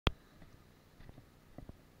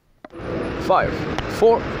5,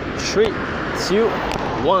 4, 3, 2,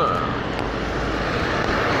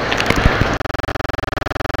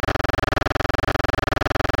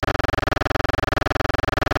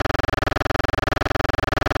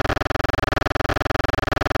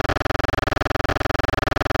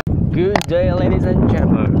 Good day, ladies and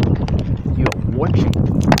gentlemen. You are watching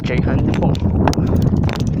JigFlies.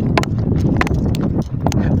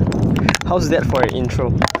 How's that for an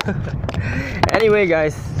intro? Anyway,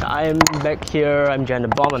 guys, I'm back here. I'm Jenius.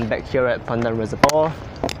 I'm back here at Pandan Reservoir.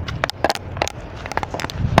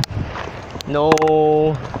 No.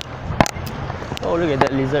 Oh, look at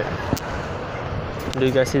that lizard. Do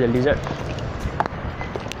you guys see the lizard?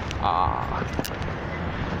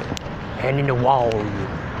 And in the wild,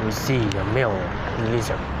 we see a male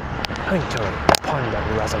lizard enter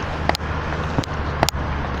Pandan Reservoir.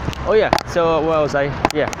 Oh yeah, so what was I?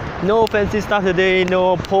 Yeah, no fancy stuff today,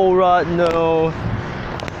 no pole rod, no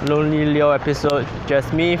lonely Leo episode,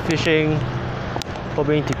 just me fishing,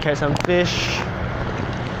 hoping to catch some fish,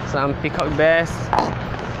 some peacock bass,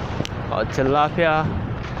 or tilapia,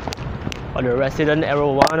 or the resident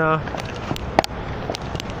arowana.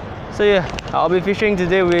 So yeah, I'll be fishing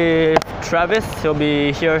today with Travis. He'll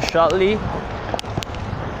be here shortly.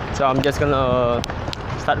 So I'm just gonna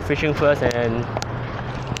start fishing first, and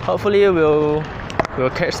hopefully we'll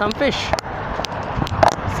catch some fish.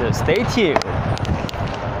 So stay tuned.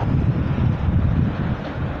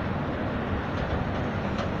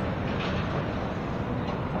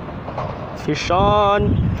 Fish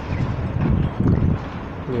on.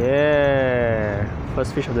 Yeah,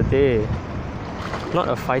 first fish of the day. Not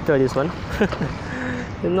a fighter, this one.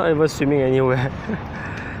 He's not even swimming anywhere.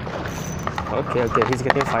 Okay, he's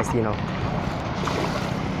getting feisty now.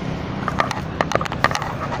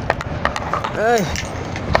 Hey.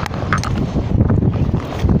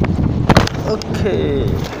 Okay.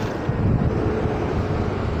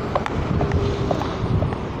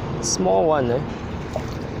 Small one, eh?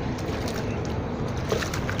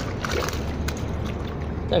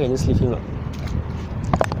 I can just leave him up.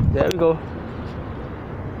 There we go.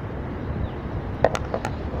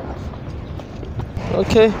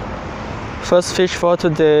 Okay, first fish for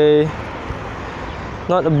today.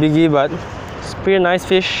 Not a biggie, but it's pretty nice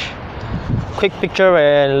fish. Quick picture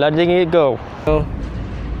and letting it go.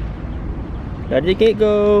 Letting it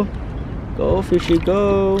go. Go fishy,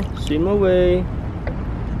 go. Swim away.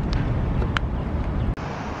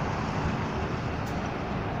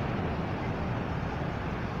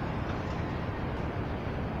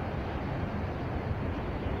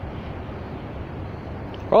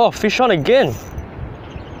 Oh, fish on again.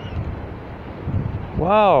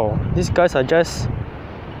 Wow, these guys are just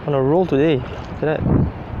on a roll today. Look at that.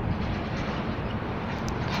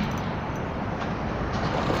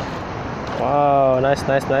 Wow, nice.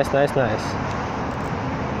 Okay,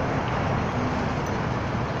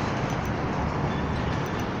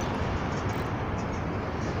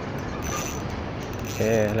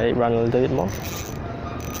 let it run a little bit more.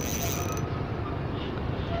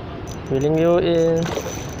 Reeling you in.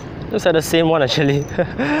 Looks like the same one actually.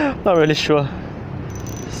 Not really sure.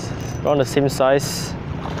 Around the same size.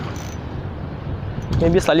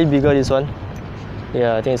 Maybe slightly bigger, this one.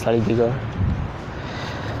 Yeah, I think it's slightly bigger.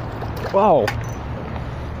 Wow.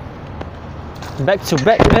 Back to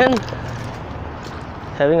back, man.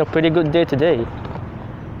 Having a pretty good day today.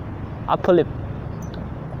 Upper lip.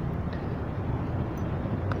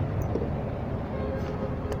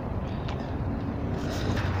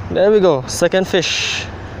 There we go. Second fish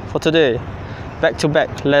for today. Back to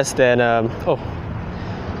back. Less than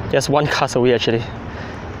just one cast away actually.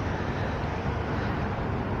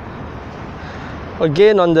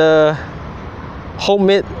 Again on the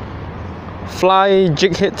homemade fly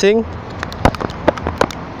jig head thing.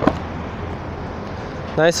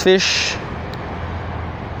 Nice fish.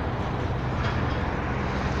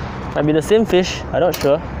 Might be the same fish, I'm not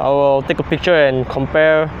sure. I will take a picture and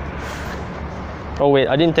compare. Oh wait,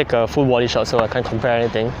 I didn't take a full body shot, so I can't compare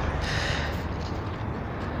anything.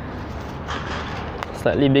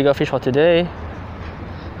 Slightly bigger fish for today,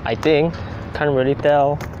 I think. Can't really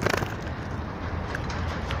tell.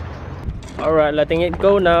 Alright, letting it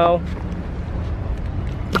go now.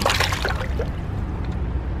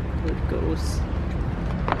 Here it goes.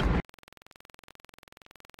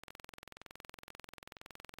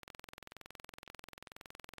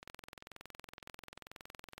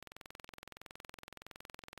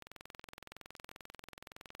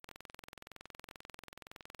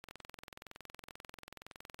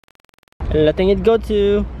 And letting it go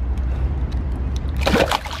too.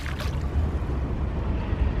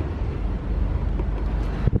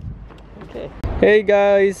 Okay. Hey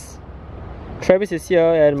guys, Travis is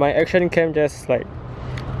here and my action cam just like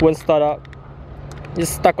won't start up.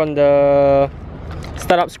 It's stuck on the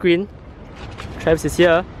startup screen. Travis is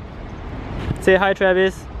here. Say hi,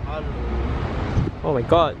 Travis. Hello. Oh my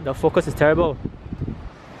god, the focus is terrible.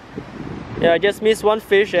 Yeah, I just missed one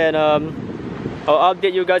fish and I'll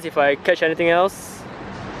update you guys if I catch anything else.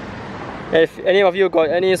 If any of you got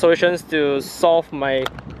any solutions to solve my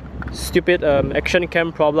stupid action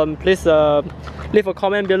cam problem, please leave a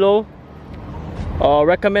comment below or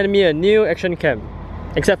recommend me a new action cam.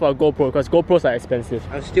 Except for a GoPro, because GoPros are expensive.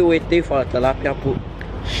 I'm still waiting for the tilapia poop.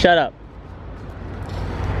 Shut up.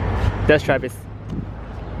 That's Travis.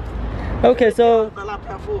 Okay, so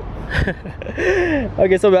Tilapia poop.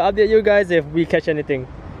 okay, so we'll update you guys if we catch anything.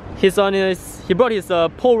 He brought his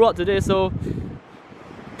pole rod today, so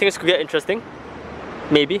things could get interesting.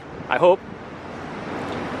 Maybe, I hope.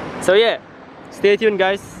 So yeah, stay tuned,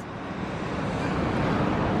 guys.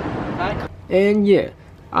 Hi. And yeah,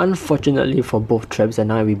 unfortunately for both Travis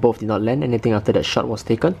and I, we both did not land anything after that shot was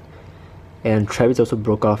taken. And Travis also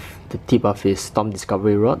broke off the tip of his Storm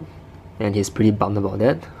Discovery rod, and he's pretty bummed about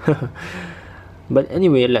that. But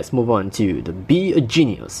anyway, let's move on to the Be a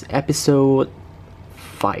Genius episode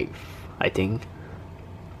 5, I think.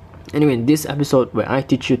 Anyway, in this episode where I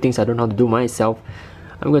teach you things I don't know how to do myself,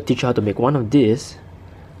 I'm going to teach you how to make one of these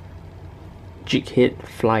jig head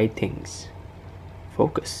fly things.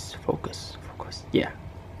 Focus, focus, focus. Yeah.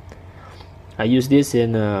 I used this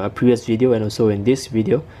in a previous video and also in this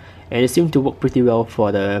video, and it seemed to work pretty well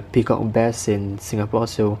for the peacock bass in Singapore,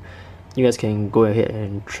 so you guys can go ahead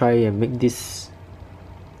and try and make this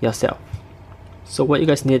yourself. So what you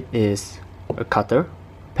guys need is a cutter,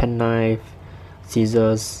 penknife,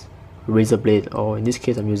 scissors, razor blade, or in this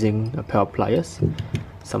case I'm using a pair of pliers,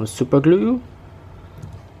 some super glue,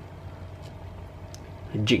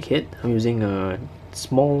 a jig head. I'm using a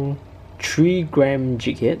small 3-gram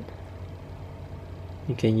jig head.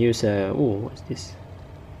 You can use a what's this?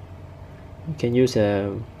 You can use a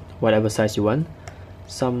whatever size you want.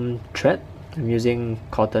 Some thread. I'm using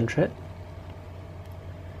cotton thread,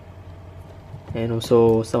 and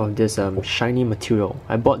also some of this shiny material.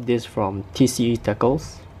 I bought this from TCE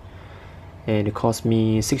Tackles, and it cost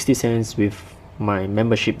me 60 cents with my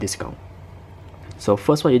membership discount. So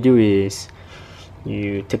first, what you do is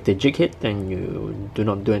you take the jig head and you do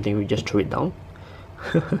not do anything. You just throw it down.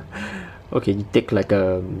 Okay, you take like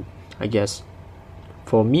I guess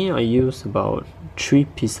for me I use about 3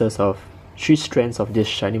 strands of this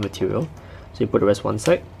shiny material. So you put the rest one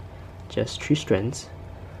side, just 3 strands.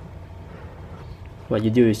 What you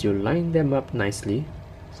do is you line them up nicely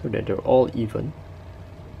so that they're all even.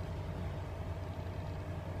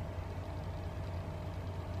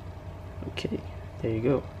 Okay, there you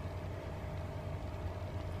go.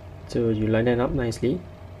 So you line them up nicely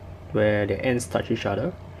where the ends touch each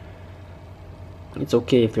other. It's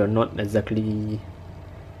okay if you're not exactly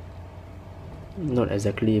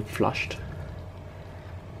flushed.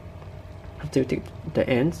 After you take the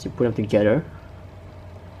ends, you put them together.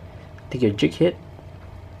 Take your jig head,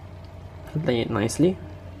 line it nicely.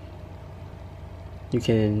 You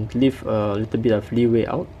can leave a little bit of leeway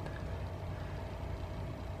out.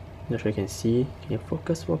 Not sure you can see. Can you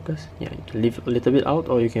focus? Yeah, you can leave a little bit out,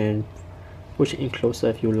 or you can push it in closer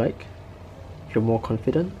if you like, if you're more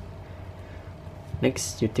confident.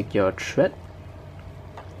 Next, you take your thread.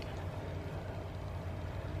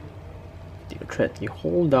 You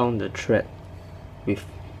hold down the thread with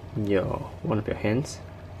one of your hands.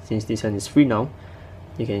 Since this hand is free now,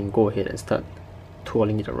 you can go ahead and start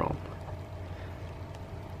twirling it around.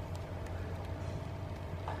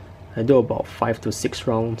 I do about 5 to 6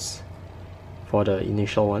 rounds for the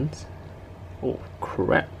initial ones. Oh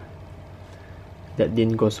crap, that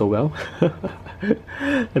didn't go so well.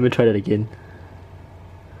 Let me try that again.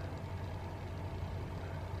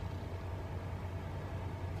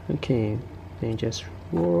 Okay, then just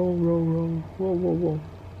roll. Whoa.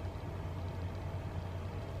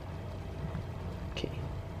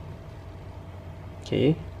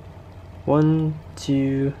 Okay. 1,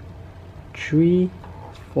 2, 3,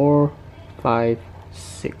 4, 5,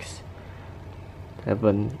 6,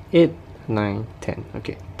 7, 8, 9, 10.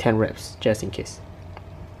 Okay, 10 reps just in case.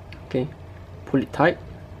 Okay, pull it tight.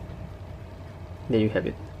 There you have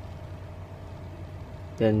it.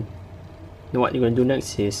 Then what you're gonna do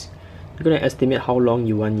next is you're gonna estimate how long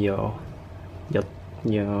you want your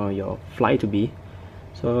fly to be.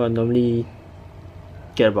 So I normally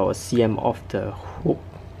get about a cm off the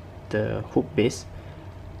hook base,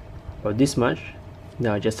 about this much.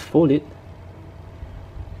 Now I just fold it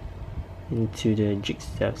into the jig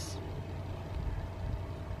steps.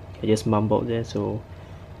 I just mumbled there, so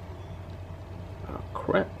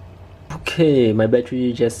crap. Okay, my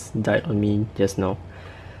battery just died on me just now.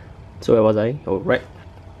 So where was I? Oh, right.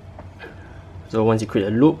 So once you create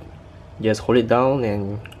a loop, just hold it down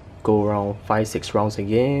and go around 5-6 rounds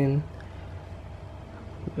again.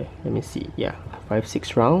 Okay, let me see. Yeah,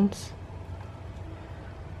 5-6 rounds.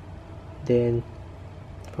 Then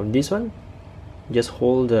from this one, just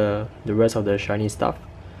hold the rest of the shiny stuff.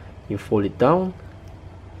 You fold it down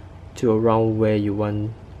to around where you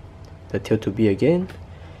want the tail to be again.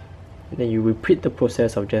 And then you repeat the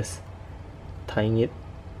process of just tying it.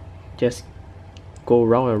 Just go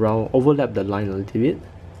round and round, overlap the line a little bit,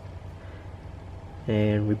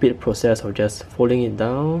 and repeat the process of just folding it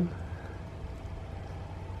down,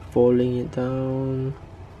 and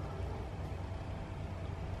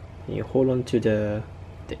you hold on to the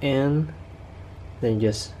end, then you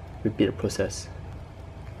just repeat the process.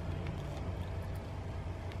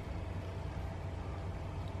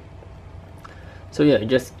 So yeah,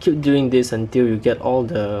 just keep doing this until you get all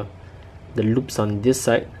the loops on this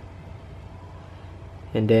side,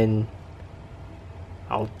 and then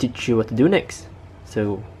I'll teach you what to do next.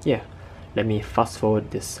 So yeah, let me fast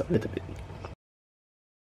forward this a little bit.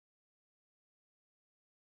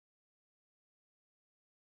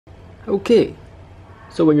 Okay,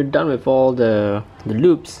 so when you're done with all the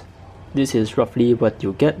loops, this is roughly what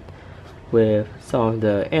you get, with some of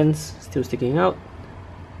the ends still sticking out.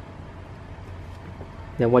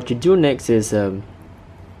 Then what you do next is you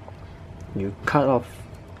cut off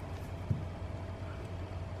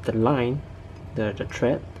the line, the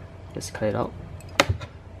thread, just cut it out.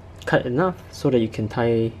 Cut enough so that you can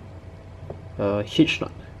tie a hitch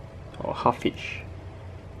knot or half hitch.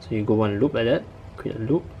 So you go one loop like that, create a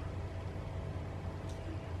loop,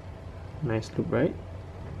 nice loop, right?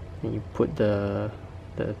 And you put the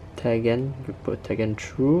tag end, you put tag end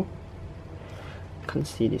through. Can't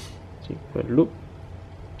see this. So you put a loop,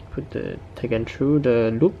 put the tag end through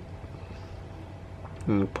the loop,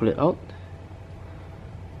 and you pull it out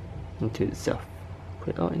into itself.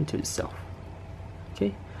 Put it out into itself.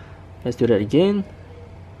 Okay, let's do that again.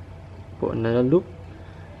 Put another loop.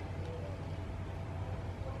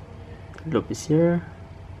 Loop is here.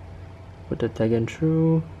 Put the tag end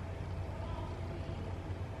through.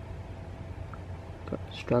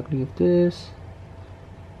 Struggling with this,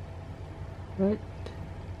 right?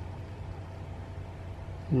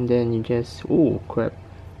 And then you just, oh crap,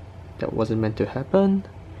 that wasn't meant to happen.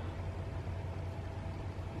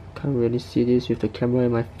 Can't really see this with the camera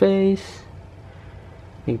in my face.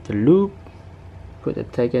 Make the loop, put the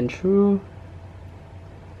tag end through,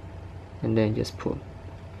 and then just pull.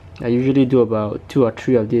 I usually do about 2 or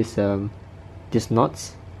 3 of these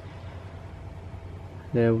knots.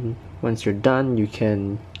 Then once you're done, you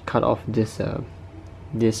can cut off this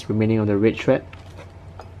remaining of the red thread.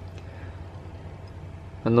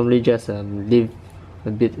 I normally just leave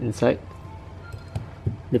a bit inside,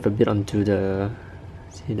 leave a bit onto the,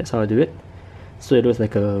 see, that's how I do it, so it looks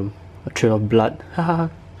like a trail of blood.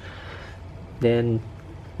 Then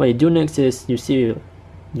what you do next is, you see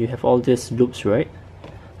you have all these loops, right?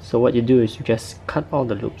 So what you do is you just cut all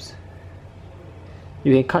the loops.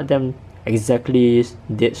 You can cut them exactly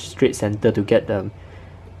dead straight center to get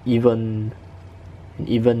even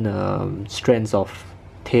strands of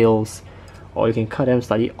tails, or you can cut them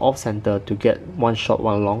slightly off center to get one short,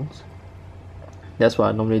 one long. That's what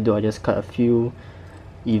I normally do. I just cut a few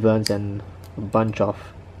evens and a bunch of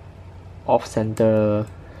off center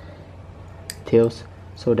tails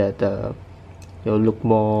so that it'll look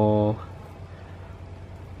more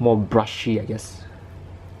brushy, I guess,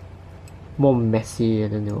 more messy,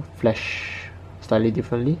 and then it'll flash slightly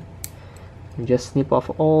differently. And just snip off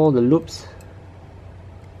all the loops.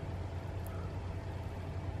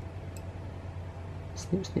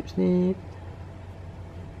 Snip, snip, snip.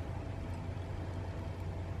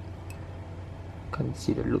 Can't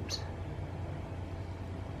see the loops.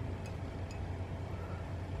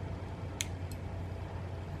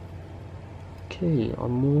 Okay,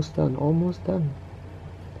 almost done, almost done.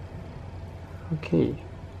 Okay,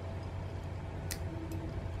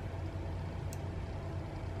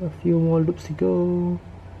 a few more loops to go.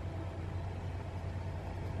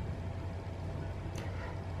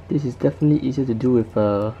 This is definitely easier to do with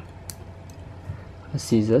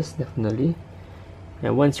scissors, definitely.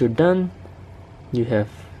 And once you're done, you have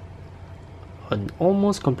an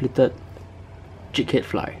almost completed jig head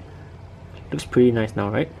fly. Looks pretty nice now,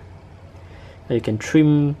 right? Now you can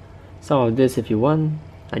trim some of this if you want.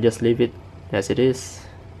 I just leave it as it is.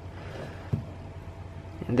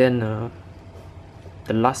 And then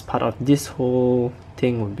the last part of this whole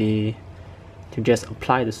thing would be to just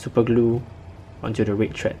apply the super glue onto the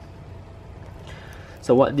red thread.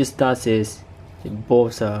 So what this does is it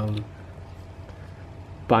both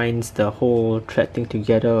binds the whole thread thing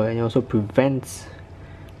together, and it also prevents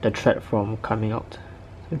the thread from coming out.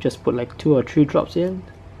 So just put like 2 or 3 drops in,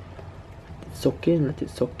 let it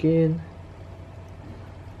soak in,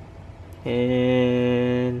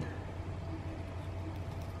 and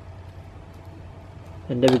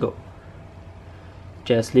there we go.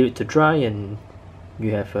 Just leave it to dry and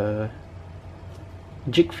you have a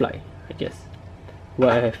jig fly, I guess. What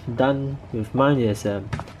I have done with mine is I've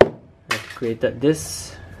created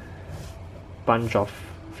this bunch of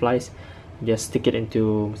flies, just stick it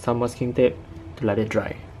into some masking tape to let it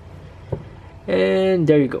dry, and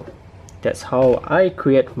there you go. That's how I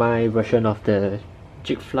create my version of the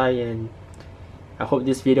jig fly, and I hope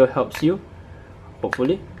this video helps you,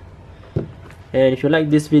 hopefully. And if you like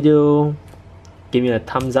this video, give me a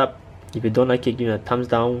thumbs up. If you don't like it, give me a thumbs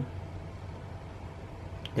down.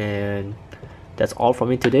 And that's all from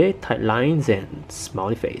me today. Tight lines and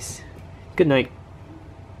smiley face. Good night.